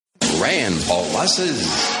Rand Pluses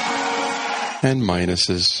and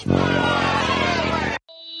minuses.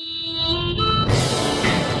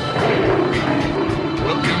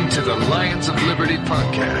 Welcome to the Lions of Liberty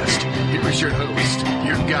podcast. Here is your host,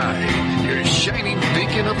 your guide, your shining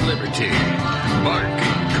beacon of liberty, Mark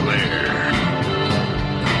Claire.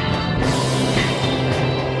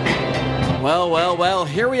 Well,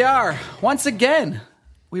 here we are. Once again,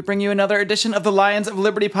 we bring you another edition of the Lions of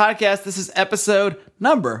Liberty podcast. This is episode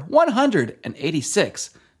number 186.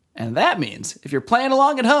 And that means if you're playing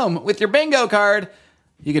along at home with your bingo card,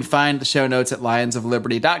 you can find the show notes at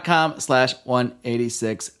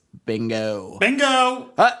lionsofliberty.com/186bingo. Bingo!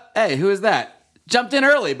 Hey, who is that? Jumped in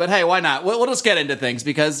early, but hey, why not? We'll just get into things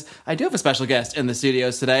because I do have a special guest in the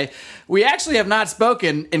studios today. We actually have not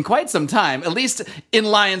spoken in quite some time, at least in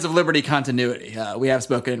Lions of Liberty continuity. We have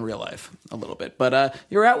spoken in real life a little bit, but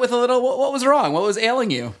you were out with a little, what was wrong? What was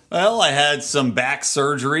ailing you? Well, I had some back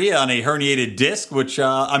surgery on a herniated disc, which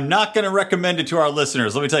I'm not going to recommend it to our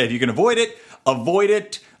listeners. Let me tell you, if you can avoid it, avoid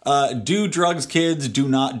it. Do drugs, kids. Do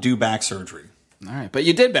not do back surgery. All right, but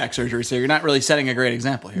you did back surgery, so you're not really setting a great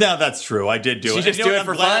example here. No, that's true. I did do it. You just do it I'm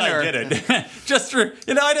for glad fun, or? I did it. Just for,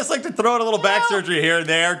 I just like to throw in a little back surgery here and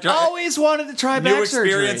there. Always wanted to try back New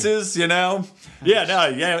surgery. experiences,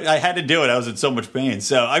 I had to do it. I was in so much pain.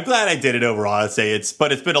 So I'm glad I did it overall. I'd say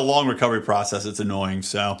but it's been a long recovery process. It's annoying.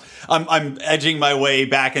 So I'm edging my way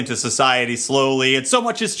back into society slowly. And so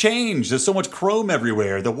much has changed. There's so much chrome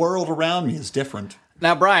everywhere. The world around me is different.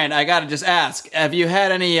 Now, Brian, I got to just ask, have you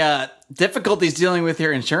had any difficulties dealing with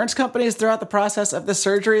your insurance companies throughout the process of this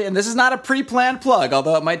surgery? And this is not a pre-planned plug,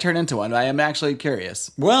 although it might turn into one. I am actually curious.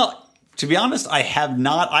 Well, to be honest, I have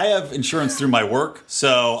not. I have insurance through my work,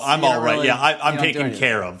 so I'm all right. I'm taken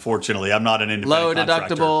care of, fortunately. I'm not an independent low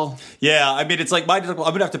contractor. deductible. Yeah, I mean, it's like my deductible.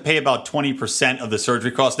 I'm going to have to pay about 20% of the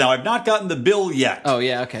surgery cost. Now, I've not gotten the bill yet. Oh,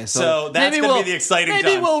 yeah, okay. So that's going to be the exciting time.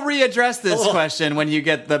 Maybe we'll readdress this question when you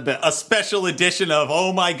get the bill. A special edition of,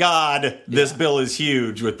 oh my God, this bill is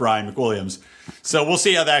huge with Brian McWilliams. So we'll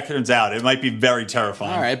see how that turns out. It might be very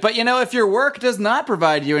terrifying. All right. But, if your work does not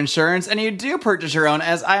provide you insurance and you do purchase your own,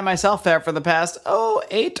 as I myself have for the past,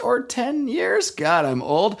 8 or 10 years, God, I'm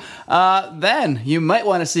old, then you might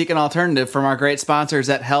want to seek an alternative from our great sponsors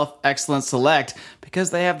at Health Excellence Select, because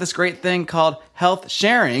they have this great thing called health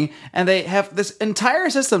sharing, and they have this entire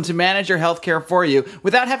system to manage your health care for you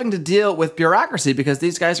without having to deal with bureaucracy, because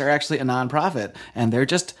these guys are actually a nonprofit, and they're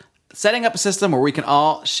just setting up a system where we can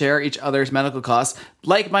all share each other's medical costs,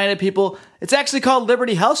 like-minded people. It's actually called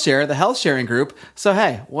Liberty Health Share, the health sharing group. So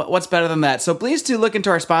hey, what's better than that? So please do look into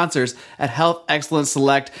our sponsors at Health Excellence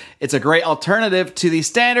Select. It's a great alternative to the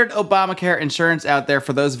standard Obamacare insurance out there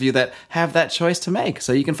for those of you that have that choice to make.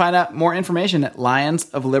 So you can find out more information at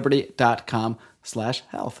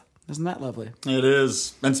lionsofliberty.com/health. Isn't that lovely? It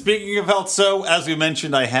is. And speaking of health, so as we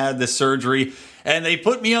mentioned, I had this surgery and they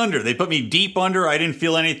put me under. They put me deep under. I didn't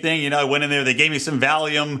feel anything. I went in there. They gave me some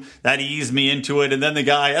Valium. That eased me into it. And then the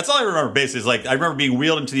guy, that's all I remember basically. Is I remember being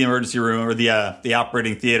wheeled into the emergency room or the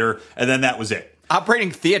operating theater. And then that was it.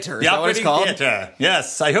 Operating theater, is that what it's called? Theater.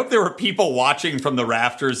 Yes. I hope there were people watching from the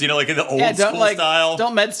rafters, like in the old school style.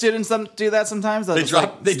 Don't med students do that sometimes? They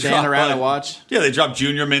stand around and watch? Yeah, they drop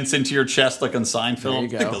Junior Mints into your chest like on Seinfeld. There you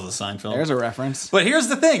go. I think that was a Seinfeld. There's a reference. But here's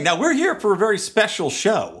the thing. Now, we're here for a very special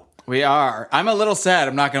show. We are. I'm a little sad,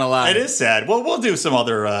 I'm not going to lie. It is sad. Well, we'll do some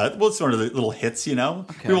other, sort of the little hits,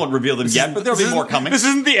 Okay. We won't reveal them yet, but there'll be more coming. This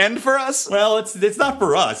isn't the end for us? Well, it's not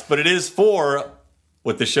for us, but it is for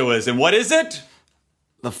what the show is. And what is it?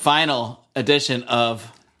 The final edition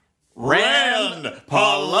of Rand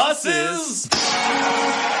Pluses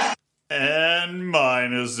and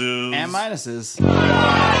Minuses. And Minuses.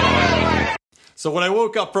 So when I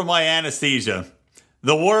woke up from my anesthesia,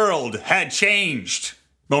 the world had changed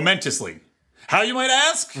momentously. How, you might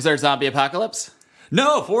ask? Was there a zombie apocalypse?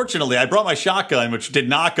 No, fortunately, I brought my shotgun, which did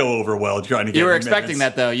not go over well trying to get You were admittance. expecting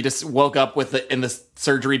that, though. You just woke up in the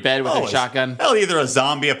surgery bed with a shotgun. Hell, either a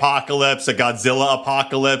zombie apocalypse, a Godzilla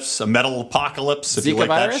apocalypse, a metal apocalypse, if you like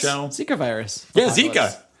that show. Zika virus. Yeah, Apocalypse.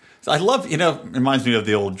 Zika. I love, reminds me of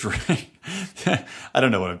the old drink. I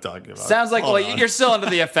don't know what I'm talking about. Sounds like, you're still under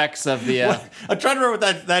the effects of the... I'm trying to remember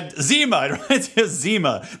that Zima. It reminds me of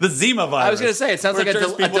Zima. The Zima virus. I was going to say, it sounds like a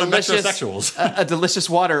delicious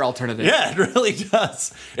water alternative. Yeah, it really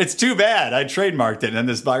does. It's too bad. I trademarked it, and then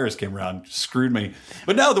this virus came around. Screwed me.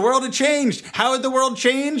 But no, the world had changed. How had the world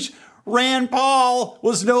changed? Rand Paul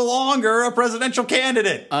was no longer a presidential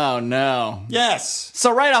candidate. Oh, no. Yes.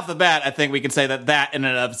 So right off the bat, I think we can say that in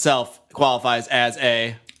and of itself qualifies as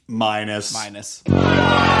a... Minus. Minus.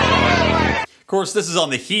 course, this is on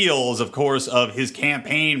the heels, of course, of his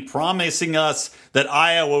campaign promising us that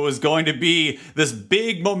Iowa was going to be this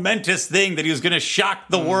big momentous thing, that he was going to shock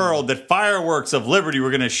the world, that fireworks of liberty were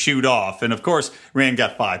going to shoot off. And of course, Rand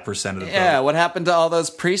got 5% of the vote. Yeah, what happened to all those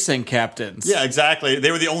precinct captains? Yeah, exactly.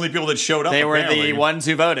 They were the only people that showed up. They were apparently. the ones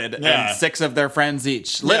who voted, Yeah. and 6 of their friends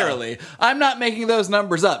each. Literally. I'm not making those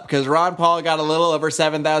numbers up, because Ron Paul got a little over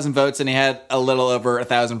 7,000 votes, and he had a little over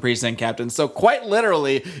 1,000 precinct captains. So quite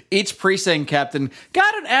literally, each precinct captain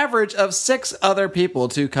got an average of 6 other people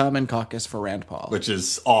to come and caucus for Rand Paul. Which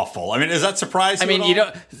is awful. I mean, does that surprise you? I mean, at you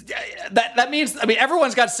all? don't. That means. I mean,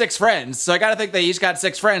 everyone's got 6 friends, so I got to think they each got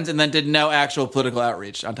 6 friends, and then did no actual political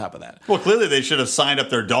outreach on top of that. Well, clearly they should have signed up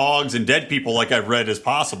their dogs and dead people, like I've read, as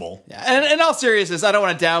possible. Yeah. And in all seriousness, I don't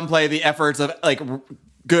want to downplay the efforts of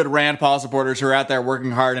good Rand Paul supporters who are out there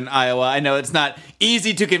working hard in Iowa. I know it's not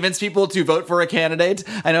easy to convince people to vote for a candidate.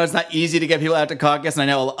 I know it's not easy to get people out to caucus, and I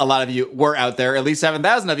know a lot of you were out there, at least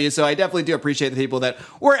 7,000 of you. So I definitely do appreciate the people that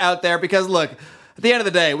were out there, because look. At the end of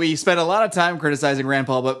the day, we spent a lot of time criticizing Rand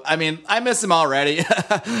Paul, but I mean, I miss him already.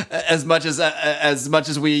 as much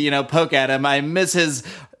as we, poke at him, I miss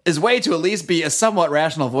his way to at least be a somewhat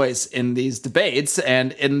rational voice in these debates,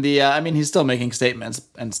 and in the, he's still making statements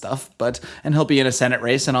and stuff, and he'll be in a Senate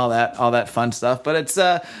race and all that fun stuff. But it's,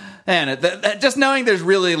 just knowing there's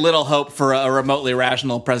really little hope for a remotely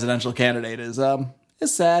rational presidential candidate is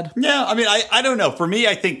sad. Yeah, I mean, I don't know. For me,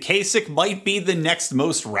 I think Kasich might be the next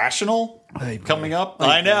most rational coming up.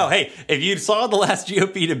 I know. Hey, if you saw the last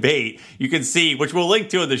GOP debate, you can see, which we'll link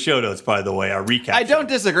to in the show notes, by the way, our recap. I don't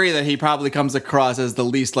disagree that he probably comes across as the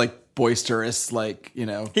least, boisterous, he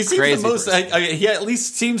seems crazy the most. He at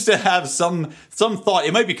least seems to have some thought.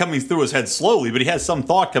 It might be coming through his head slowly, but he has some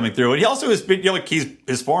thought coming through. And he also has been,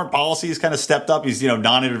 his foreign policy has kind of stepped up. He's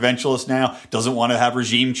non-interventionist now. Doesn't want to have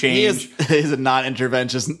regime change. He's a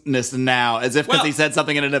non-interventionist now, as if because he said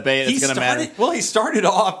something in a debate, it's going to matter. Well, he started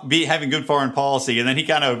off having good foreign policy, and then he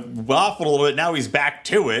kind of waffled a little bit. Now he's back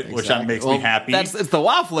to it, which makes me happy. It's the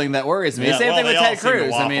waffling that worries me. Yeah, Same thing with Ted seem to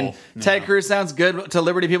Cruz. I mean, waffle. Ted Cruz sounds good to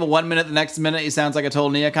Liberty people 1 minute, the next minute he sounds like a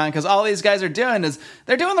total neocon, because all these guys are doing is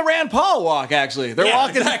they're doing the Rand Paul walk. Actually, they're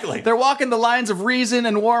walking exactly. They're walking the lines of reason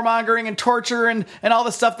and warmongering and torture and all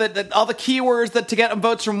the stuff that all the keywords that to get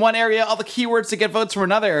votes from one area, all the keywords to get votes from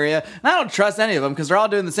another area. And I don't trust any of them, because they're all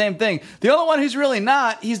doing the same thing. The only one who's really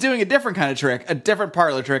not, he's doing a different kind of trick, a different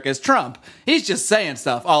parlor trick, is Trump. He's just saying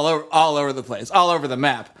stuff all over the place, all over the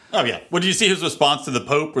map. Oh, yeah. Well, did you see his response to the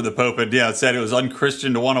Pope, where the Pope had said it was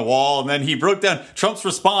unchristian to want a wall? And then he broke down Trump's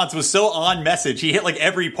response was so on message. He hit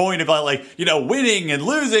every point about winning and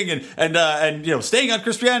losing and staying on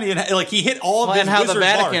Christianity. And he hit all of his and how the wizard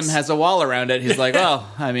Vatican marks. has a wall around it. He's like, well,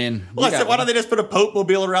 I mean. Well, I said, why don't they just put a Pope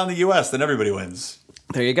mobile around the U.S.? Then everybody wins.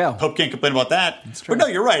 There you go. Pope can't complain about that. That's true. But no,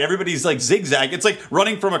 you're right. Everybody's zigzag. It's like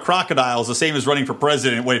running from a crocodile is the same as running for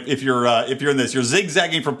president. If you're in this, you're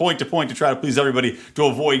zigzagging from point to point to try to please everybody to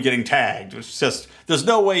avoid getting tagged. It's just there's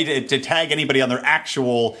no way to tag anybody on their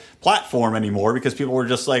actual platform anymore, because people were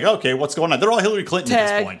just okay, what's going on? They're all Hillary Clinton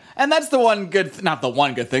at this point. And that's the one not the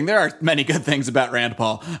one good thing. There are many good things about Rand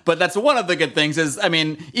Paul, but that's one of the good things is,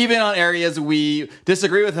 even on areas we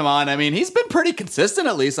disagree with him on, he's been pretty consistent,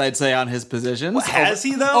 at least I'd say, on his positions. Well, has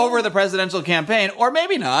he, though? Over the presidential campaign, or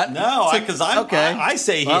maybe not. No, because I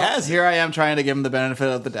say he has. Here I am trying to give him the benefit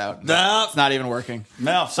of the doubt. No. It's not even working.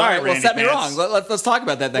 No, sorry, all right, Randy set me Pants. wrong. Let's talk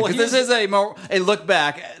about that then, because this is a look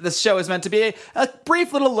back. This show is meant to be a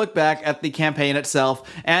brief little look back at the campaign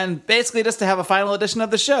itself, and basically just to have a final edition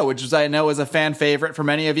of the show, which I know is a fan favorite for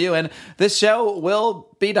many of you. And this show will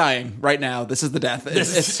be dying right now. This is the death.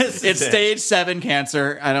 It's stage 7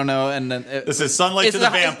 cancer. I don't know. And then this is Sunlight to the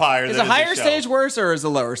Vampire. Is a higher stage worse, or is a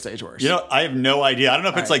lower stage worse? I have no idea. I don't know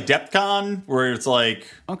if it's like DEFCON, where it's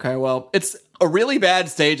okay, well, it's a really bad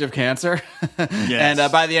stage of cancer. Yes.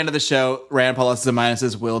 And by the end of the show, Rand Paul and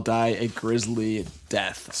minuses will die a grisly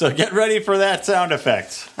death. So get ready for that sound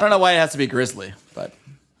effect. I don't know why it has to be grisly, but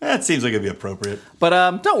that seems like it'd be appropriate.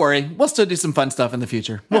 But don't worry, we'll still do some fun stuff in the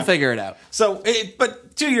future. We'll figure it out. So,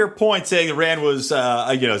 but to your point, saying that Rand was,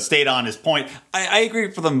 stayed on his point, I agree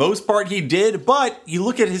for the most part he did. But you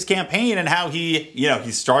look at his campaign and how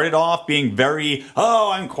he started off being very,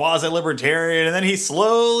 I'm quasi-libertarian, and then he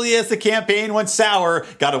slowly, as the campaign went sour,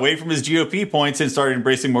 got away from his GOP points and started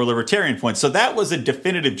embracing more libertarian points. So that was a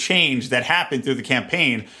definitive change that happened through the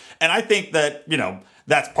campaign, and I think that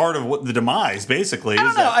that's part of what the demise, basically. I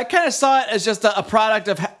don't know. I kind of saw it as just a product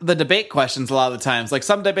of the debate questions a lot of the times.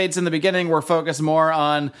 Some debates in the beginning were focused more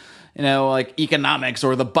on, like economics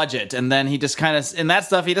or the budget. And then he just kind of, in that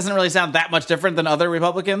stuff, he doesn't really sound that much different than other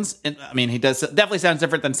Republicans. I mean, he definitely sounds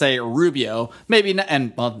different than, say, Rubio. Maybe,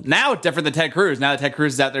 now different than Ted Cruz. Now that Ted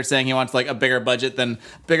Cruz is out there saying he wants like a bigger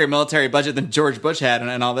military budget than George Bush had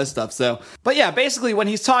and all this stuff. So, but yeah, basically when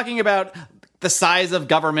he's talking about the size of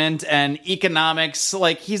government and economics,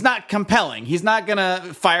 like, he's not compelling. He's not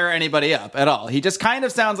gonna fire anybody up at all. He just kind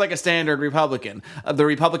of sounds like a standard Republican. The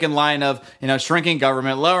Republican line of, shrinking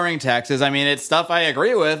government, lowering taxes. I mean, it's stuff I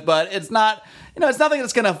agree with, but it's not, it's nothing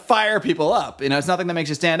that's going to fire people up. It's nothing that makes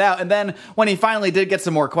you stand out. And then when he finally did get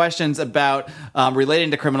some more questions about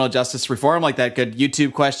relating to criminal justice reform, like that good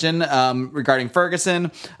YouTube question regarding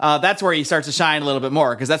Ferguson, that's where he starts to shine a little bit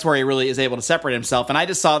more, because that's where he really is able to separate himself. And I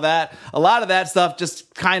just saw that a lot of that stuff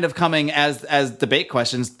just kind of coming as debate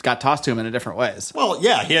questions got tossed to him in different ways. Well,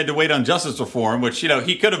 yeah, he had to wait on justice reform, which,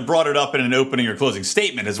 he could have brought it up in an opening or closing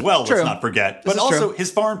statement as well. True. Let's not forget. But also his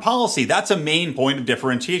foreign policy. That's a main point of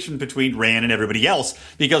differentiation between Rand and everybody else,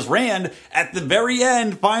 because Rand at the very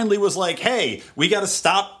end finally was like, hey, we got to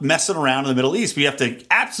stop messing around in the Middle East. We have to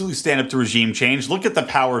absolutely stand up to regime change. Look at the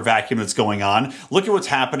power vacuum that's going on. Look at what's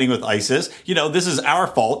happening with ISIS. This is our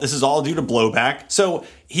fault. This is all due to blowback. So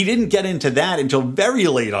he didn't get into that until very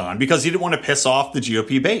late on, because he didn't want to piss off the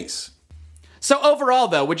GOP base. So overall,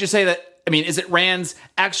 though, would you say that, is it Rand's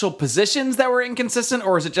actual positions that were inconsistent,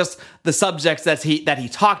 or is it just the subjects that he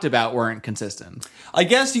talked about weren't consistent? I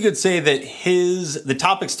guess you could say that the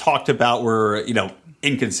topics talked about were,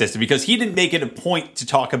 inconsistent, because he didn't make it a point to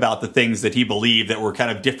talk about the things that he believed that were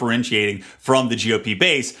kind of differentiating from the GOP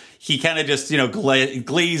base. He kind of just,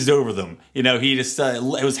 glazed over them. He just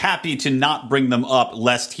was happy to not bring them up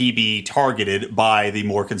lest he be targeted by the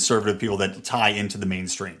more conservative people that tie into the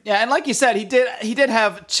mainstream. Yeah, and like you said, he did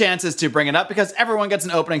have chances to bring it up, because everyone gets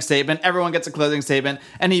an opening statement, everyone gets a closing statement,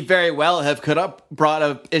 and he very well could have brought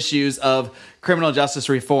up issues of criminal justice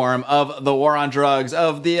reform, of the war on drugs,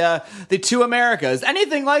 of the two Americas,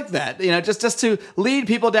 anything like that. Just to lead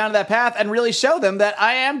people down that path and really show them that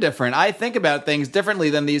I am different. I think about things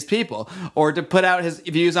differently than these people, or to put out his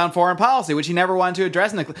views on foreign policy, which he never wanted to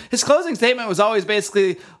address. His closing statement was always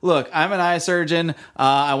basically, look, I'm an eye surgeon.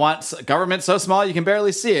 I want government so small you can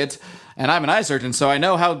barely see it. And I'm an eye surgeon, so I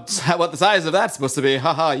know what the size of that's supposed to be.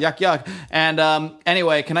 Haha, yuck, yuck. And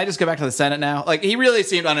anyway, can I just go back to the Senate now? Like, he really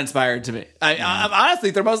seemed uninspired to me. I'm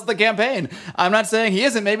honestly, through most of the campaign. I'm not saying he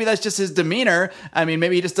isn't. Maybe that's just his demeanor.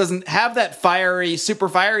 Maybe he just doesn't have that super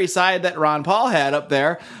fiery side that Ron Paul had up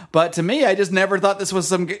there. But to me, I just never thought this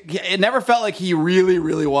was it never felt like he really,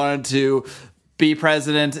 really wanted to be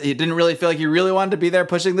president. He didn't really feel like he really wanted to be there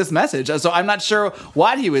pushing this message. So I'm not sure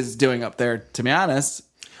what he was doing up there, to be honest.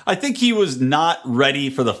 I think he was not ready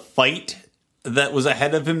for the fight that was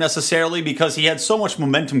ahead of him necessarily, because he had so much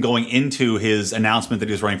momentum going into his announcement that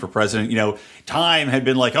he was running for president. Time had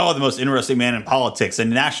been like, the most interesting man in politics,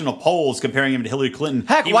 and national polls comparing him to Hillary Clinton.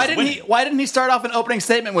 Heck, why didn't he start off an opening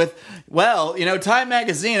statement with, well, Time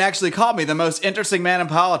magazine actually called me the most interesting man in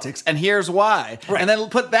politics, and here's why. Right. And then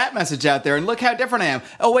put that message out there, and look how different I am.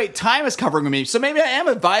 Oh wait, Time is covering me, so maybe I am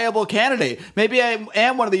a viable candidate. Maybe I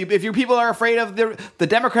am one of the, if you people are afraid of the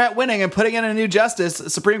Democrat winning and putting in a new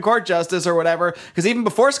Supreme Court justice or whatever, because even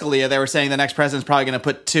before Scalia, they were saying the next president's probably going to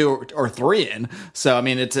put 2 or 3 in. So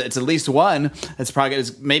it's at least one. It's probably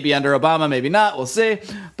maybe under Obama, maybe not. We'll see.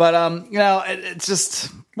 But it's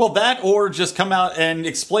just. Well, that, or just come out and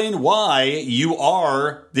explain why you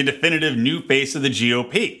are the definitive new face of the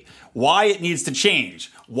GOP. Why it needs to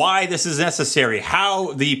change. Why this is necessary.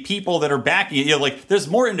 How the people that are backing it, there's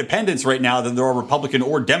more independents right now than there are Republican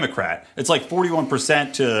or Democrat. It's like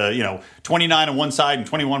 41% to, 29 on one side and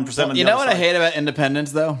 21% on the other side. You know what I hate about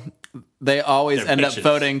independents, though? They always end up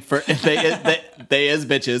voting for they is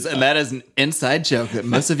bitches, and that is an inside joke that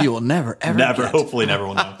most of you will never ever get. Hopefully never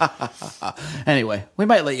will know. Anyway, we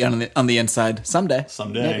might let you on the inside someday.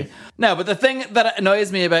 Maybe. No, but the thing that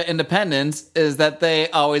annoys me about independents is that they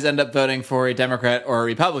always end up voting for a Democrat or a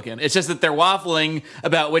Republican. It's just that they're waffling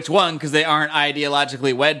about which one because they aren't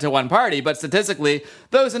ideologically wed to one party. But statistically,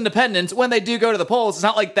 those independents, when they do go to the polls, it's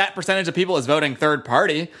not like that percentage of people is voting third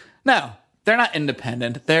party. No. They're not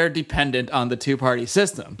independent. They're dependent on the two-party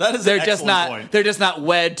system. That is an excellent point. They're just not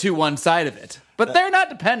wed to one side of it. But they're not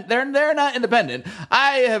dependent. They're not independent.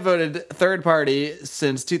 I have voted third party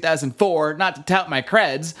since 2004. Not to tout my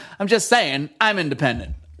creds. I'm just saying I'm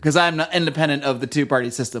independent because I'm not independent of the two-party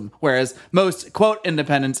system, whereas most quote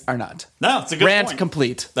independents are not. No, it's a good Rant point.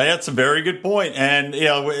 Complete. That's a very good point. And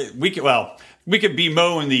we could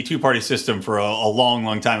bemoan the two-party system for a long,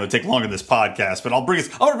 long time. It would take longer than this podcast, but I want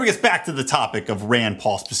to bring us back to the topic of Rand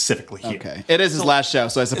Paul specifically here. Okay. It is his last show,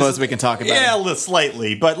 so I suppose we can talk about it. Yeah,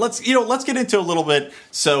 slightly, but let's get into a little bit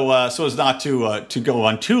so as not to go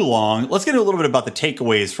on too long. Let's get into a little bit about the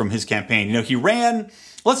takeaways from his campaign. He ran.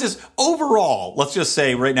 Let's just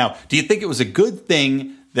say right now, do you think it was a good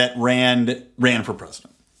thing that Rand ran for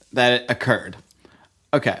president? That it occurred.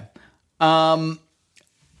 Okay. I'm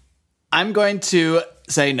going to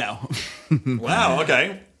say no. Wow,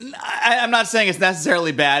 okay. I'm not saying it's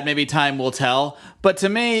necessarily bad. Maybe time will tell. But to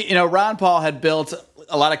me, Ron Paul had built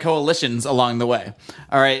a lot of coalitions along the way.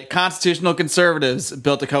 All right. Constitutional conservatives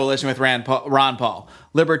built a coalition with Ron Paul.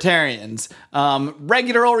 Libertarians.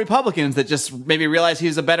 Regular old Republicans that just maybe realized he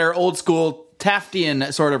was a better old school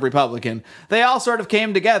Taftian sort of Republican. They all sort of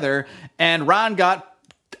came together, and Ron got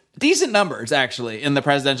decent numbers, actually, in the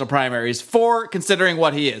presidential primaries for considering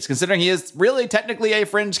what he is. Considering he is really technically a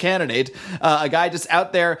fringe candidate, a guy just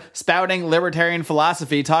out there spouting libertarian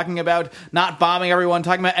philosophy, talking about not bombing everyone,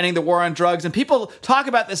 talking about ending the war on drugs. And people talk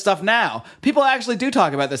about this stuff now. People actually do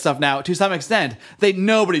talk about this stuff now to some extent.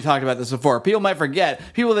 Nobody talked about this before. People might forget.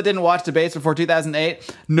 People that didn't watch debates before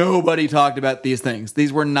 2008, nobody talked about these things.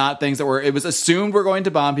 These were not things it was assumed we're going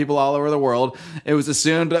to bomb people all over the world. It was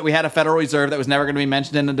assumed that we had a Federal Reserve that was never going to be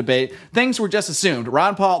mentioned in a debate. Things were just assumed.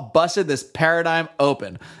 Ron Paul busted this paradigm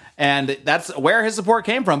open. And that's where his support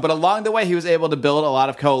came from. But along the way, he was able to build a lot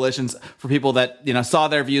of coalitions for people that, saw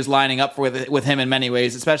their views lining up with him in many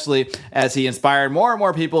ways, especially as he inspired more and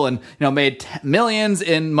more people and, made millions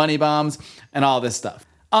in money bombs and all this stuff.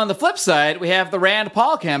 On the flip side, we have the Rand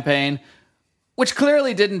Paul campaign, which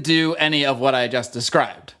clearly didn't do any of what I just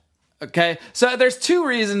described. Okay, so there's two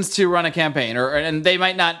reasons to run a campaign, and they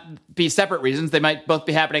might not be separate reasons. They might both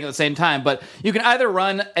be happening at the same time, but you can either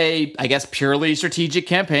run a, purely strategic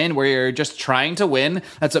campaign where you're just trying to win.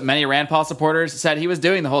 That's what many Rand Paul supporters said he was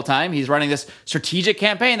doing the whole time. He's running this strategic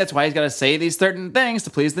campaign. That's why he's got to say these certain things to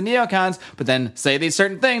please the neocons, but then say these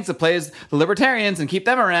certain things to please the libertarians and keep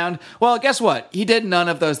them around. Well, guess what? He did none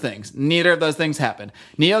of those things. Neither of those things happened.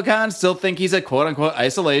 Neocons still think he's a quote-unquote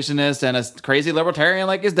isolationist and a crazy libertarian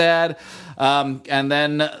like his dad. And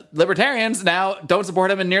then libertarians now don't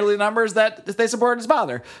support him in nearly the numbers that they supported his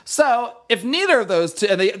father. So if neither of those two,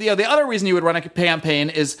 and the other reason you would run a campaign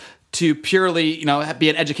is to purely, be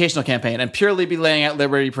an educational campaign and purely be laying out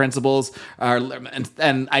liberty principles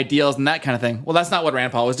and ideals and that kind of thing. Well, that's not what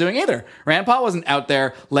Rand Paul was doing either. Rand Paul wasn't out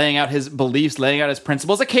there laying out his beliefs, laying out his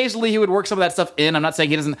principles. Occasionally, he would work some of that stuff in. I'm not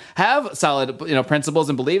saying he doesn't have solid, principles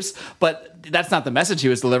and beliefs, but that's not the message he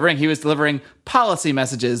was delivering. He was delivering policy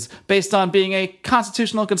messages based on being a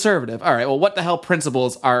constitutional conservative. All right, well, what the hell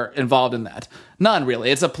principles are involved in that? None, really.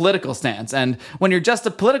 It's a political stance. And when you're just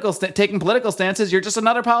taking political stances, you're just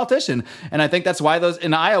another politician. And I think that's why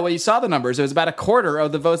in Iowa, you saw the numbers. It was about a quarter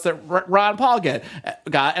of the votes that Ron Paul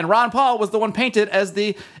got. And Ron Paul was the one painted as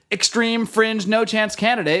the extreme fringe no chance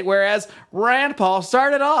candidate, whereas Rand Paul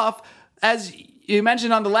started off, as you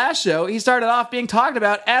mentioned on the last show, he started off being talked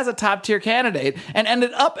about as a top-tier candidate and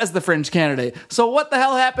ended up as the fringe candidate. So what the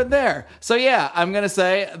hell happened there? So yeah, I'm going to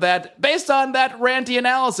say that based on that ranty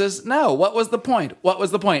analysis, no, what was the point? What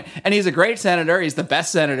was the point? And he's a great senator. He's the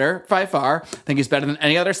best senator by far. I think he's better than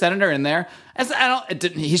any other senator in there.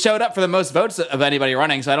 He showed up for the most votes of anybody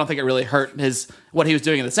running, so I don't think it really hurt what he was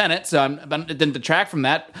doing in the Senate. So it didn't detract from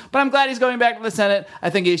that. But I'm glad he's going back to the Senate. I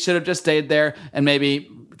think he should have just stayed there and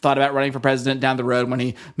maybe thought about running for president down the road when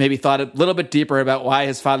he maybe thought a little bit deeper about why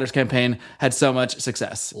his father's campaign had so much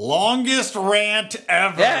success. Longest rant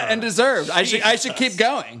ever. Yeah, and deserved. I should keep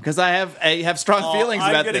going because I have strong feelings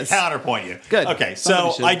about this. I'm going to counterpoint you. Good. Okay,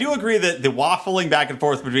 so I do agree that the waffling back and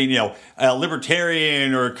forth between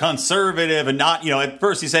libertarian or conservative and not, at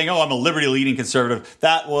first he's saying, "Oh, I'm a liberty-leaning conservative."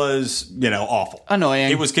 That was awful,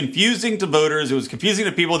 annoying. It was confusing to voters. It was confusing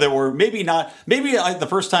to people that were maybe not. Maybe the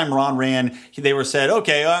first time Ron ran, they were said,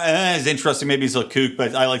 "Okay, it's interesting. Maybe he's a kook,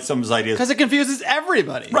 but I like some of his ideas." Because it confuses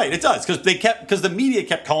everybody. Right, it does. Because the media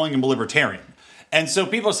kept calling him a libertarian. And so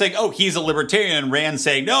people are saying, "Oh, he's a libertarian." And Rand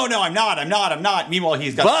saying, "No, I'm not. Meanwhile,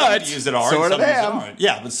 he's got some views that are. Sort of am.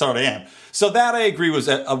 Yeah, but sort of am. So that I agree was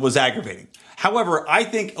aggravating. However, I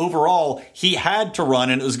think overall he had to run,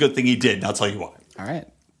 and it was a good thing he did. And I'll tell you why. All right.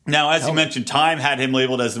 Now, as you mentioned, Time had him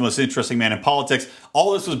labeled as the most interesting man in politics.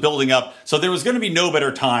 All this was building up. So there was going to be no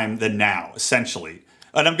better time than now, essentially.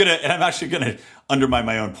 And I'm actually gonna undermine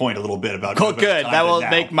my own point a little bit about. Cool, good. That will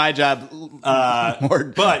make my job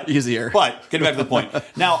more easier. But getting back to the point,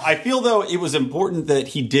 now I feel though it was important that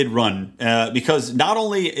he did run because not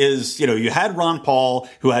only is you had Ron Paul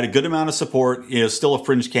who had a good amount of support, still a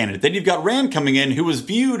fringe candidate. Then you've got Rand coming in who was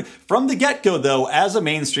viewed from the get-go though as a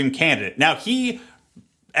mainstream candidate. Now he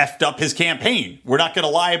effed up his campaign. We're not going to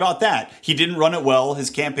lie about that. He didn't run it well. His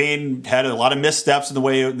campaign had a lot of missteps in the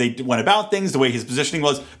way they went about things, the way his positioning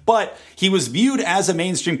was, but he was viewed as a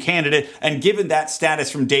mainstream candidate and given that status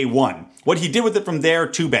from day one. What he did with it from there,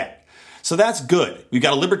 too bad. So that's good. We've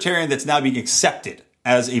got a libertarian that's now being accepted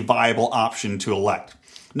as a viable option to elect.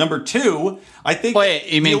 Number two, I think... Wait,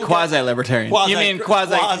 you mean quasi-libertarian. You mean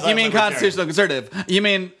you mean constitutional conservative. You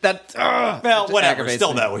mean that... well, whatever.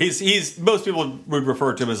 Still, though. He's most people would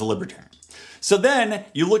refer to him as a libertarian. So then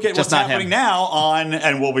you look at what's happening now on...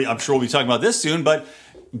 And I'm sure we'll be talking about this soon, but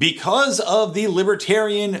because of the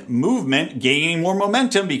libertarian movement gaining more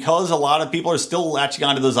momentum, because a lot of people are still latching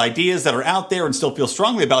onto those ideas that are out there and still feel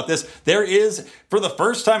strongly about this, there is, for the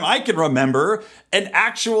first time I can remember, an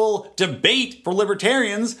actual debate for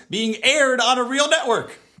libertarians being aired on a real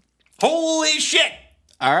network. Holy shit!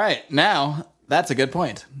 All right, now, that's a good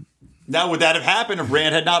point. Now, would that have happened if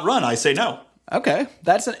Rand had not run? I say no. Okay,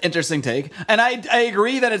 that's an interesting take. And I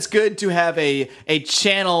agree that it's good to have a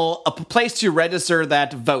channel, a place to register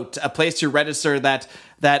that vote, a place to register that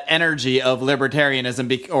energy of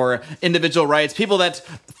libertarianism or individual rights, people that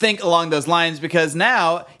think along those lines, because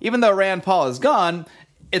now, even though Rand Paul is gone,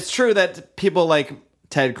 it's true that people like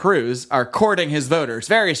Ted Cruz are courting his voters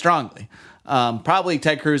very strongly. Probably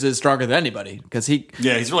Ted Cruz is stronger than anybody because he's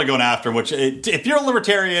really going after him. Which, if you're a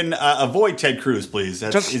libertarian, avoid Ted Cruz, please.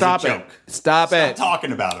 Just stop it. Stop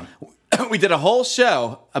talking about him. We did a whole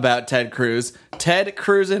show about Ted Cruz, Ted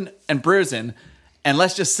cruising and bruising, and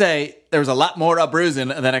let's just say there was a lot more a bruising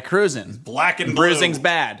than a cruising. Black and blue. Bruising's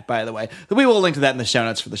bad, by the way. We will link to that in the show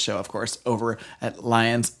notes for the show, of course, over at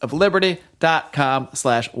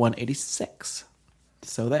lionsofliberty.com/186.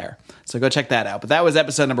 So there. So go check that out. But that was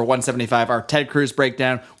episode number 175, our Ted Cruz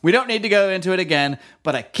breakdown. We don't need to go into it again,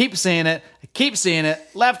 but I keep seeing it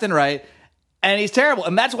left and right, and he's terrible.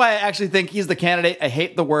 And that's why I actually think he's the candidate I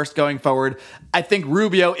hate the worst going forward. I think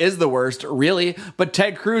Rubio is the worst, really, but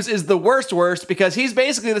Ted Cruz is the worst because he's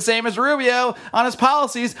basically the same as Rubio on his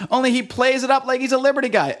policies, only he plays it up like he's a liberty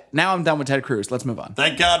guy. Now I'm done with Ted Cruz. Let's move on.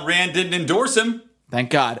 Thank God Rand didn't endorse him. Thank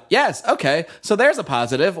God. Yes. Okay. So there's a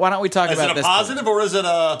positive. Why don't we talk about this? Is it a positive or is it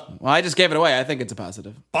a... Well, I just gave it away. I think it's a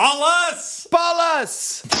positive. Paulus!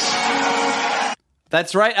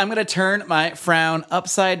 That's right. I'm going to turn my frown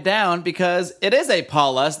upside down because it is a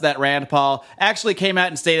Paulus that Rand Paul actually came out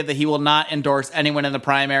and stated that he will not endorse anyone in the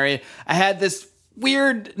primary. I had this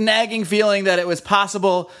weird nagging feeling that it was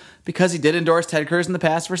possible because he did endorse Ted Cruz in the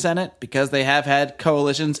past for Senate, because they have had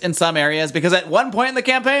coalitions in some areas, because at one point in the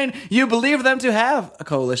campaign, you believed them to have a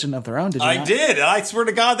coalition of their own, did you not? I did. I swear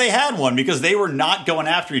to God they had one, because they were not going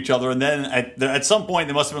after each other, and then at some point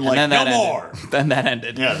they must have been like, no more. Then that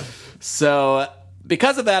ended. Yeah. So...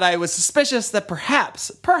 because of that, I was suspicious that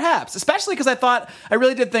perhaps, especially because I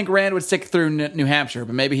really did think Rand would stick through New Hampshire,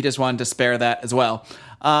 but maybe he just wanted to spare that as well.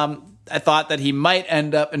 I thought that he might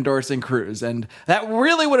end up endorsing Cruz, and that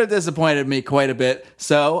really would have disappointed me quite a bit,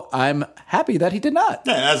 so I'm happy that he did not.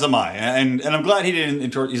 Yeah, as am I, and I'm glad he didn't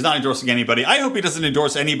endorse, he's not endorsing anybody. I hope he doesn't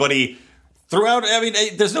endorse anybody throughout. I mean,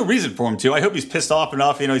 there's no reason for him to. I hope he's pissed off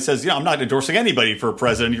enough, he says, I'm not endorsing anybody for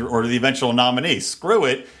president or the eventual nominee. Screw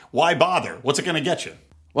it. Why bother? What's it going to get you?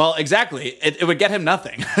 Well, exactly. It would get him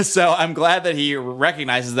nothing. So I'm glad that he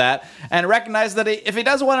recognizes that and recognizes that if he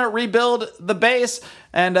does want to rebuild the base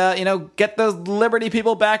and, get those Liberty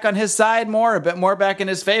people back on his side more, a bit more back in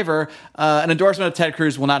his favor, an endorsement of Ted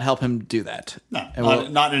Cruz will not help him do that. No,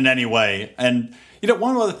 not in any way. And,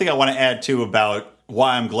 one other thing I want to add, too, about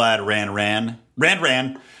why I'm glad Rand ran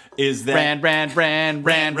is that... Rand.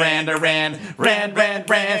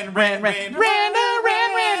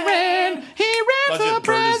 He ran for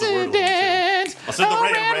president.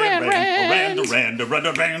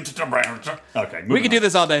 Okay, we can do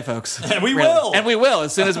this all day, folks. And we will. And we will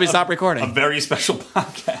as soon as we stop recording. A very special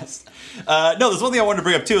podcast. There's one thing I wanted to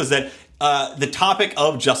bring up, too, is that the topic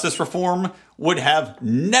of justice reform would have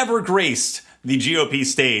never graced the GOP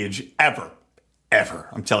stage ever.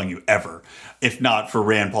 I'm telling you, ever. If not for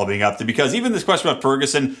Rand Paul being up there. Because even this question about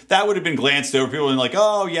Ferguson, that would have been glanced over. People would have been like,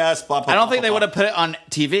 oh, yes, blah, blah, I don't blah, think blah, they would have put it on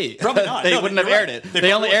TV. Probably not. They wouldn't have aired it.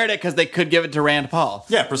 They only aired it because they could give it to Rand Paul.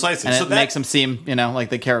 Yeah, precisely. And so that makes them seem, like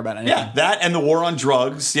they care about anything. Yeah, that and the war on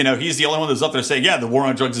drugs. He's the only one that's up there saying, yeah, the war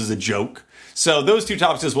on drugs is a joke. So those two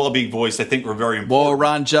topics as well being voiced, I think, were very important. Whoa,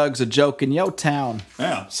 Ron Jugg's a joke in yo town.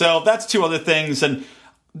 Yeah. So that's two other things. And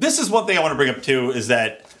this is one thing I want to bring up, too, is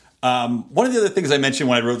that one of the other things I mentioned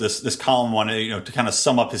when I wrote this column to kind of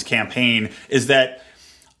sum up his campaign is that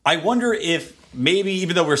I wonder if maybe,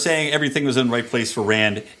 even though we're saying everything was in the right place for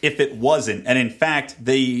Rand, if it wasn't, and in fact,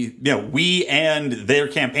 we and their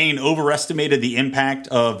campaign overestimated the impact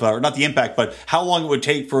of, or not the impact, but how long it would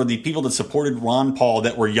take for the people that supported Ron Paul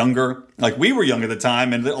that were younger. Like, we were young at the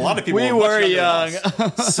time, and a lot of people were much younger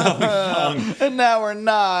than us. So young. And now we're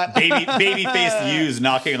not. Baby-faced youths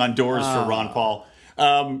knocking on doors for Ron Paul.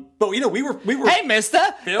 But we were. Hey, mister,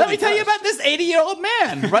 let me tell you about this 80-year-old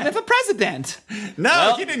man running for president.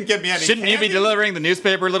 No, he didn't give me any. Shouldn't you be delivering the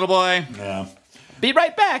newspaper, little boy? Yeah. Be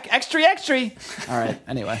right back. Extra. All right.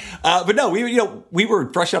 Anyway. But no, we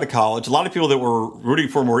were fresh out of college. A lot of people that were rooting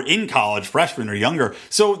for him were in college, freshmen or younger.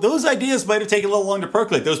 So those ideas might have taken a little long to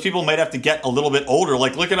percolate. Those people might have to get a little bit older.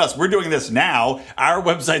 Like, look at us. We're doing this now. Our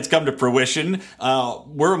website's come to fruition.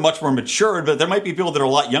 We're much more matured, but there might be people that are a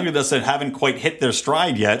lot younger than us that haven't quite hit their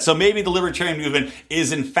stride yet. So maybe the libertarian movement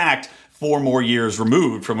is, in fact, 4 more years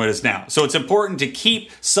removed from what it is now. So it's important to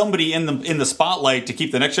keep somebody in the spotlight, to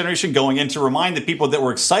keep the next generation going, and to remind the people that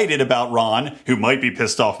were excited about Ron, who might be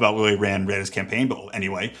pissed off about the way Rand ran his campaign, but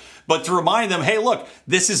anyway, but to remind them, hey, look,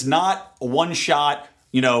 this is not a one-shot,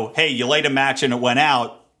 hey, you laid a match and it went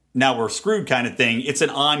out, now we're screwed kind of thing. It's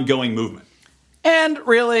an ongoing movement. And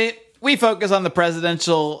really, we focus on the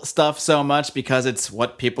presidential stuff so much because it's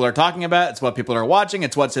what people are talking about, it's what people are watching,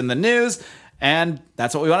 it's what's in the news. And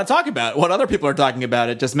that's what we want to talk about. What other people are talking about.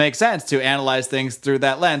 It just makes sense to analyze things through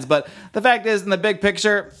that lens. But the fact is, in the big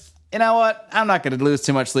picture, you know what? I'm not going to lose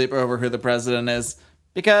too much sleep over who the president is.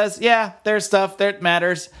 Because, yeah, there's stuff that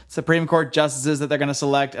matters. Supreme Court justices that they're going to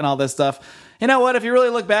select and all this stuff. You know what? If you really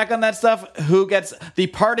look back on that stuff, who gets the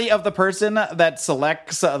party of the person that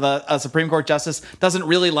selects a Supreme Court justice doesn't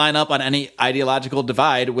really line up on any ideological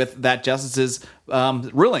divide with that justice's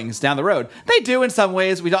rulings down the road. They do in some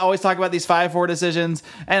ways. We always talk about these 5-4 decisions,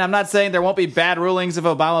 and I'm not saying there won't be bad rulings if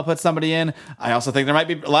Obama puts somebody in. I also think there might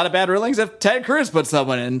be a lot of bad rulings if Ted Cruz puts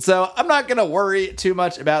someone in. So I'm not going to worry too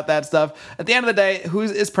much about that stuff. At the end of the day, who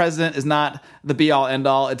is president is not the be-all,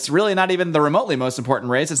 end-all. It's really not even the remotely most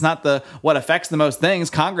important race. It's not what affects the most things.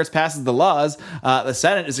 Congress passes the laws. The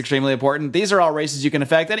Senate is extremely important. These are all races you can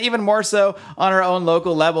affect, and even more so on our own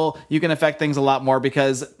local level, you can affect things a lot more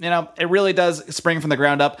because, it really does spring from the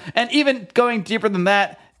ground up. And even going deeper than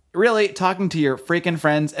that, really talking to your freaking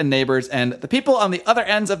friends and neighbors and the people on the other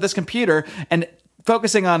ends of this computer and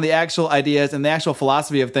focusing on the actual ideas and the actual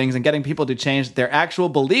philosophy of things and getting people to change their actual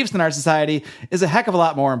beliefs in our society is a heck of a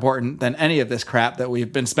lot more important than any of this crap that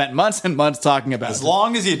we've been spent months and months talking about. As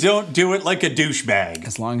long as you don't do it like a douchebag.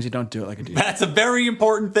 As long as you don't do it like a douchebag. That's a very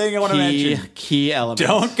important thing I want to mention. Key element.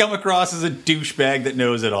 Don't come across as a douchebag that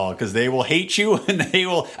knows it all, because they will hate you and they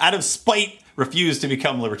will, out of spite, refuse to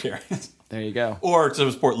become libertarians. There you go. Or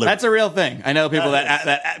to support liberty. That's a real thing. I know people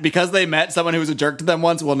that because they met someone who was a jerk to them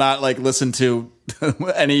once will not listen to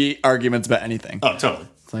any arguments about anything. Oh, totally.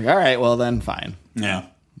 It's like, all right, well then, fine. Yeah.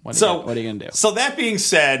 What are you going to do? So that being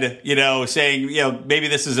said, saying, maybe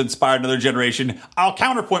this has inspired another generation, I'll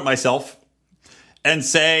counterpoint myself and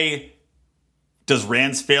say, does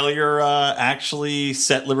Rand's failure actually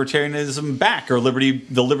set libertarianism back, or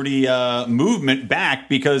the liberty movement back?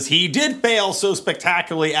 Because he did fail so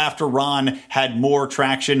spectacularly after Ron had more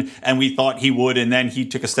traction and we thought he would, and then he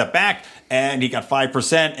took a step back and he got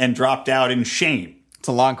 5% and dropped out in shame. It's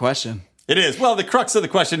a long question. It is. Well, the crux of the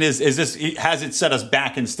question is this, has it set us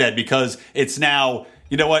back instead? Because it's now,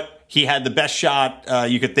 you know what? He had the best shot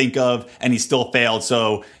you could think of, and he still failed.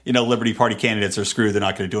 So, Liberty Party candidates are screwed. They're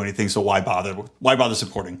not going to do anything. So why bother? Why bother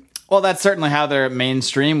supporting? Well, that's certainly how their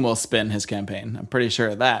mainstream will spin his campaign. I'm pretty sure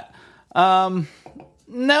of that.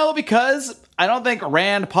 No, because I don't think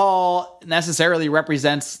Rand Paul necessarily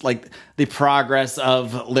represents the progress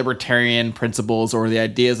of libertarian principles or the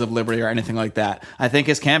ideas of liberty or anything like that. I think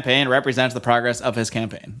his campaign represents the progress of his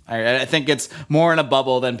campaign. I think it's more in a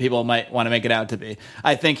bubble than people might want to make it out to be.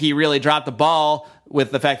 I think he really dropped the ball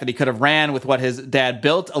with the fact that he could have ran with what his dad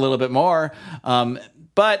built a little bit more,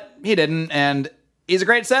 but he didn't, and he's a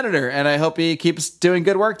great senator, and I hope he keeps doing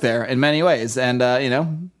good work there in many ways. And,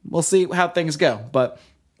 we'll see how things go. But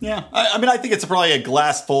yeah, I think it's probably a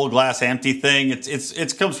glass full, glass empty thing.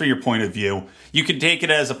 It comes from your point of view. You can take it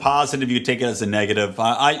as a positive. You can take it as a negative.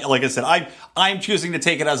 Like I said, I'm choosing to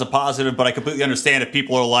take it as a positive, but I completely understand if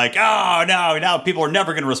people are like, oh, no, now people are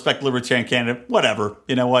never going to respect libertarian candidate. Whatever.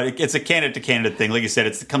 You know what? It's a candidate to candidate thing. Like you said,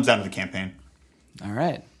 it comes down to the campaign. All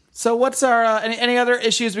right. So what's our any other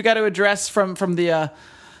issues we got to address from the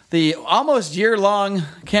the almost year-long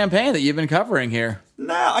campaign that you've been covering here.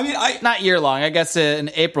 No, I mean, Not year-long. I guess in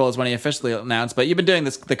April is when he officially announced, but you've been doing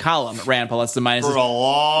the column, Rand Paul Pluses and Minuses. for a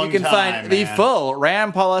long time. You can find the man. full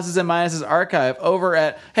Rand Paul Pluses and Minuses archive over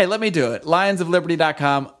at, hey, let me do it,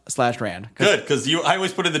 lionsofliberty.com/Rand. Good, because I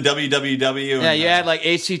always put in the www. Yeah, you add like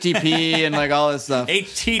HTTP and like all this stuff.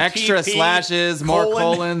 HTTP, extra slashes, more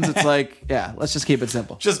colon. colons. It's like, yeah, let's just keep it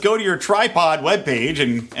simple. Just go to your tripod webpage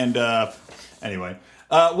and anyway.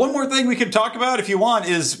 One more thing we can talk about if you want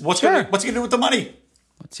is what's he gonna do with the money?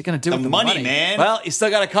 What's he going to do with the money, man? Well, he's still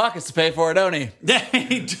got a caucus to pay for it, don't he? Yeah,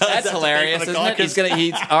 he does. That's hilarious, isn't it?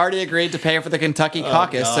 He's already agreed to pay for the Kentucky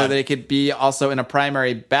caucus God. so that he could be also in a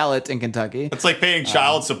primary ballot in Kentucky. It's like paying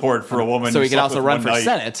child support for a woman. So he who could slept also with run one for night.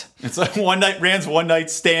 Senate. It's like Rand's one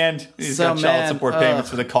night stand. He's So, got child man, support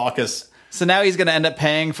payments for the caucus. So now he's going to end up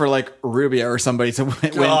paying for like Rubio or somebody to win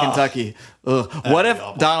Kentucky. Ugh. What if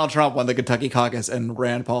awful. Donald Trump won the Kentucky caucus and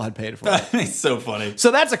Rand Paul had paid for it? It's so funny.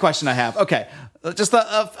 So that's a question I have. Okay, just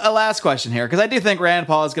a last question here, because I do think Rand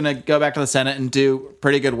Paul is going to go back to the Senate and do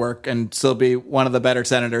pretty good work and still be one of the better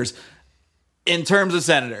senators in terms of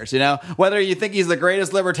senators, you know? Whether you think he's the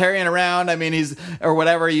greatest libertarian around, I mean, he's not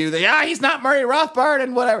Murray Rothbard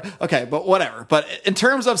and whatever. Okay, but whatever. But in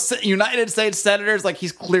terms of United States senators, like,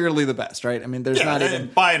 he's clearly the best, right? I mean, there's not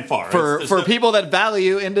even... by and far. For people that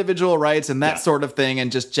value individual rights and that Yeah. sort of thing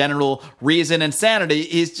and just general reason and sanity,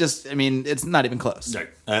 he's just, I mean, it's not even close. Right.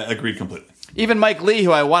 Agreed completely. Even Mike Lee,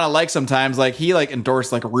 who I want to like sometimes, like he like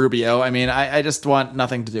endorsed like Rubio. I mean, I just want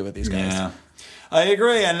nothing to do with these guys. Yeah. I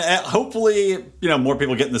agree, and hopefully, more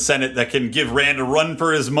people get in the Senate that can give Rand a run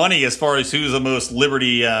for his money as far as who's the most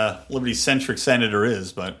liberty-centric senator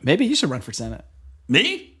is. But Maybe you should run for Senate.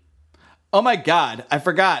 me? Oh my God, I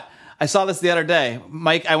forgot. I saw this the other day.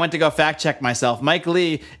 I went to go fact check myself. Mike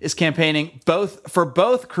Lee is campaigning for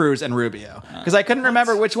both Cruz and Rubio because I couldn't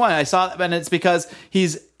remember which one. I saw, and it's because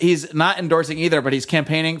he's not endorsing either, but he's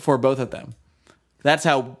campaigning for both of them. That's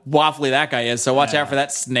how waffly that guy is. So watch out for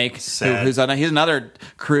that snake. He's another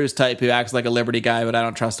Cruz type who acts like a Liberty guy, but I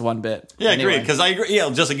don't trust one bit. Yeah, Anyway. agreed. Because I agree. Yeah,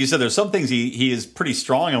 just like you said, there's some things he is pretty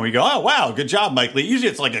strong, and we go, oh wow, good job, Mike Lee.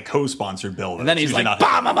 Usually it's like a co-sponsored bill, And then he's like, not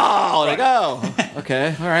bomb them all. Like, oh,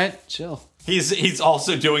 okay, all right, chill. He's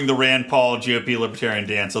also doing the Rand Paul GOP libertarian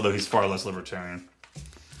dance, although he's far less libertarian.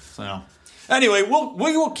 So anyway,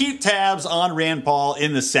 we will keep tabs on Rand Paul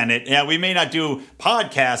in the Senate. Yeah, we may not do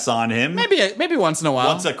podcasts on him. Maybe once in a while.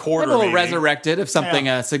 Once a quarter, Maybe we'll maybe. resurrect it if something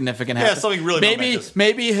significant happens. Yeah, something really momentous.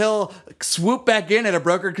 Maybe he'll swoop back in at a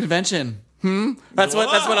brokered convention. That's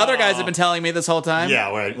what other guys have been telling me this whole time. Yeah,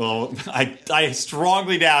 right. Well, I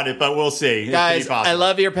strongly doubt it, but we'll see. Guys, I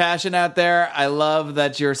love your passion out there. I love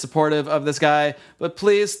that you're supportive of this guy. But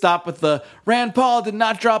please stop with the Rand Paul did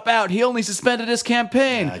not drop out. He only suspended his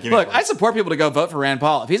campaign. Yeah, give me Look, a break. I support people to go vote for Rand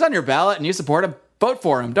Paul. If he's on your ballot and you support him, vote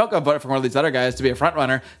for him. Don't go vote for one of these other guys to be a front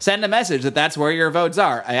runner. Send a message that that's where your votes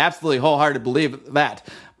are. I absolutely wholeheartedly believe that.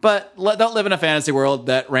 But don't live in a fantasy world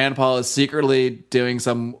that Rand Paul is secretly doing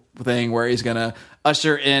something where he's going to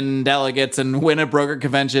usher in delegates and win a broker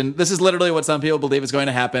convention. This is literally what some people believe is going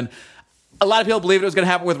to happen. A lot of people believe it was going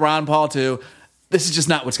to happen with Ron Paul too. This is just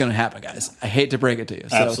not what's going to happen, guys. I hate to break it to you.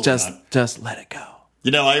 So Absolutely just let it go.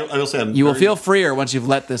 I will say You will feel freer once you've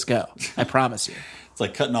let this go. I promise you. It's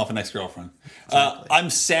like cutting off an ex-girlfriend. I'm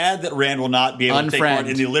sad that Rand will not be able to take part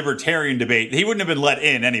Unfriend. in the libertarian debate. He wouldn't have been let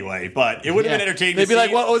in anyway, but it would have been entertaining. They'd to be like,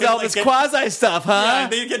 see what was him, all like, this get- quasi stuff, huh? Yeah,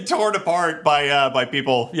 they get torn apart by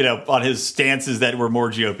people, on his stances that were more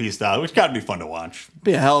GOP style, which got to be fun to watch.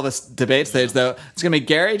 Be a hell of a debate stage, though. It's going to be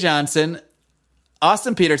Gary Johnson,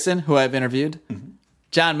 Austin Peterson, who I've interviewed,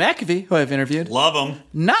 John McAfee, who I've interviewed, Love him.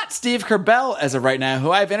 not Steve Kerbell as of right now,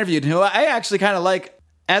 who I've interviewed, who I actually kind of like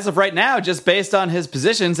as of right now, just based on his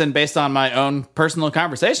positions and based on my own personal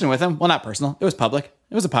conversation with him. Well, not personal. It was public.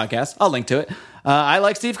 It was a podcast. I'll link to it. I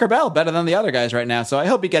like Steve Kerbell better than the other guys right now, so I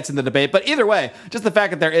hope he gets in the debate. But either way, just the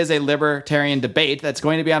fact that there is a libertarian debate that's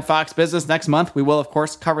going to be on Fox Business next month, we will, of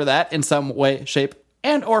course, cover that in some way, shape,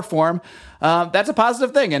 and or form. That's a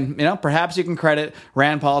positive thing, and perhaps you can credit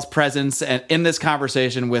Rand Paul's presence and in this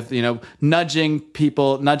conversation with nudging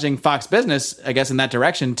Fox Business, I guess, in that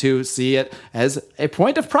direction to see it as a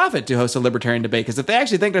point of profit to host a libertarian debate. Because if they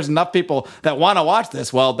actually think there's enough people that want to watch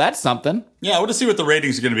this, well, that's something. Yeah, I want to see what the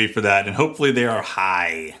ratings are going to be for that, and hopefully they are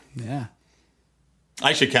high. Yeah.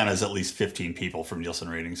 I should count as at least 15 people from Nielsen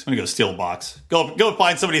ratings. I'm going to go steal a box. Go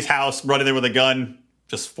find somebody's house, run in there with a gun,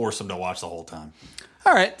 just force them to watch the whole time.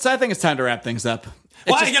 All right, so I think it's time to wrap things up.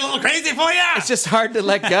 Why get a little crazy for you? It's just hard to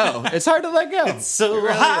let go. It's hard to let go. It's so it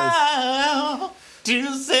really hard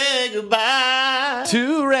to say goodbye is.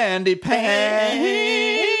 To Randy Pants.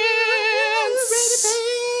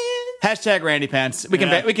 Hashtag Randy Pants. We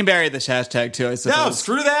can bury this hashtag too, I suppose. No,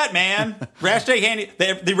 screw that, man.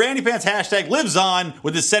 The Randy Pants hashtag lives on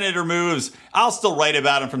with the Senator moves. I'll still write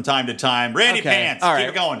about him from time to time. Randy Pants. All right. Keep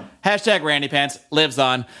it going. Hashtag Randy Pants lives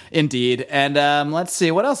on, indeed. And let's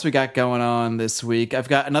see, what else we got going on this week? I've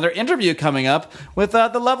got another interview coming up with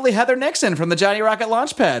the lovely Heather Nixon from the Johnny Rocket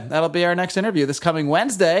Launchpad. That'll be our next interview this coming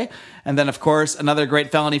Wednesday. And then, of course, another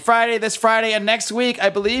great Felony Friday this Friday. And next week, I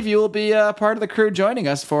believe you will be part of the crew joining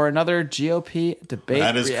us for another GOP debate.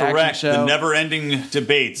 That is reaction correct. show. The never-ending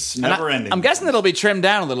debates. Never-ending. I'm guessing it'll be trimmed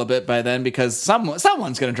down a little bit by then because someone's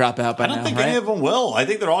going to drop out by now. I don't think right? any of them will. I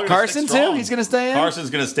think they're all going to Carson, too? He's going to stay in? Carson's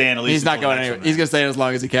going to stay in at least. He's not until going the next anywhere. one, He's going to stay in as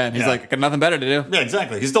long as he can. He's like, got nothing better to do. Yeah,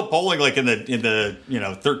 exactly. He's still polling like in the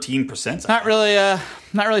 13%.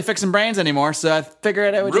 Not really fixing brains anymore, so I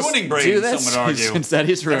figured I would ruining just brains, do this. some would argue. Instead,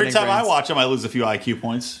 he's ruining Every time brains. I watch him, I lose a few IQ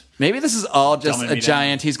points. Maybe this is all just Dumbing a me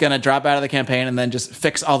giant. He's going to drop out of the campaign and then just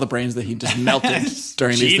fix all the brains that he just melted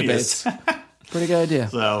during these Genius. debates. Pretty good idea.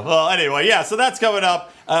 So, well, anyway, yeah, so that's coming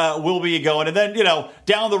up. We'll be going. And then,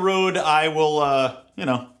 down the road, I will,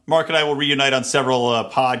 Mark and I will reunite on several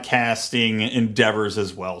podcasting endeavors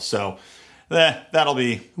as well. So that'll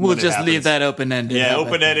be. We'll just leave that open-ended. Yeah,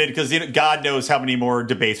 open-ended, because God knows how many more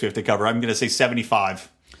debates we have to cover. I'm going to say 75.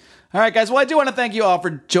 All right, guys. Well, I do want to thank you all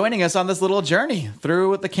for joining us on this little journey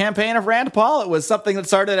through the campaign of Rand Paul. It was something that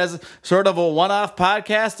started as sort of a one-off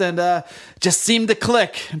podcast and just seemed to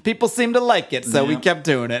click. And people seemed to like it, so we kept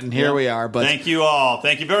doing it, and here we are. But thank you all.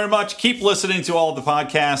 Thank you very much. Keep listening to all of the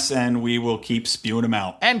podcasts, and we will keep spewing them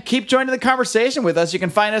out. And keep joining the conversation with us. You can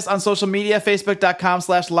find us on social media,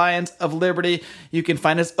 facebook.com/Lions of Liberty. You can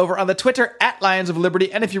find us over on the Twitter @Lions of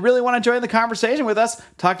Liberty. And if you really want to join the conversation with us,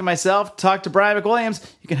 talk to myself, talk to Brian McWilliams,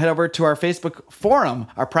 you can head over to our Facebook forum,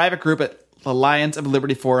 our private group at the Lions of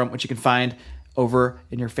Liberty Forum, which you can find over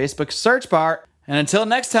in your Facebook search bar. And until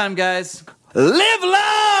next time, guys, live long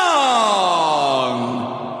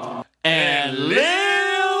and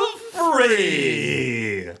live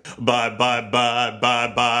free. Bye, bye, bye,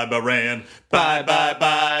 bye, bye, bye, Rand. Bye, bye,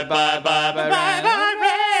 bye, bye, bye, bye, bye, bye,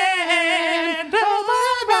 Rand. Oh,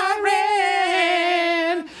 bye, bye,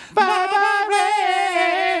 Rand. Bye, bye,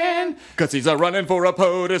 Rand. Cause he's a running for a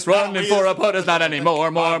POTUS, running for a POTUS, not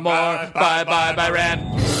anymore, more. Bye, bye, bye,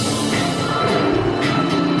 Rand.